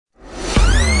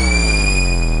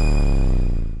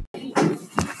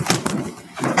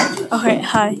Okay,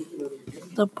 hi.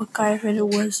 The book I read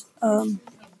was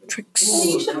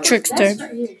Trickster.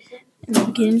 In the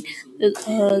beginning,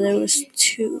 there was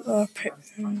two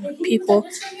people.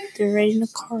 They're riding a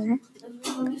car,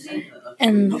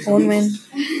 and the old man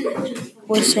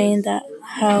was saying that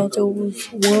how there was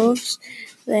wolves,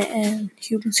 and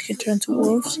humans could turn to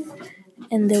wolves,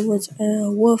 and there was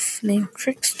a wolf named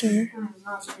Trickster,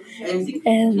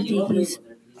 and these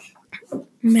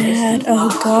mad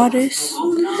goddess.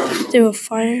 They were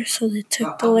fire, so they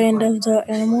took the land of the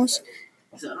animals.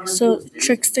 So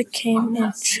Trickster came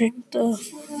and tricked the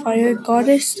fire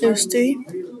goddess. There was three,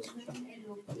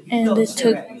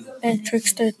 and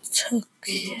Trickster took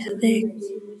the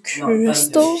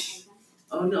crystal,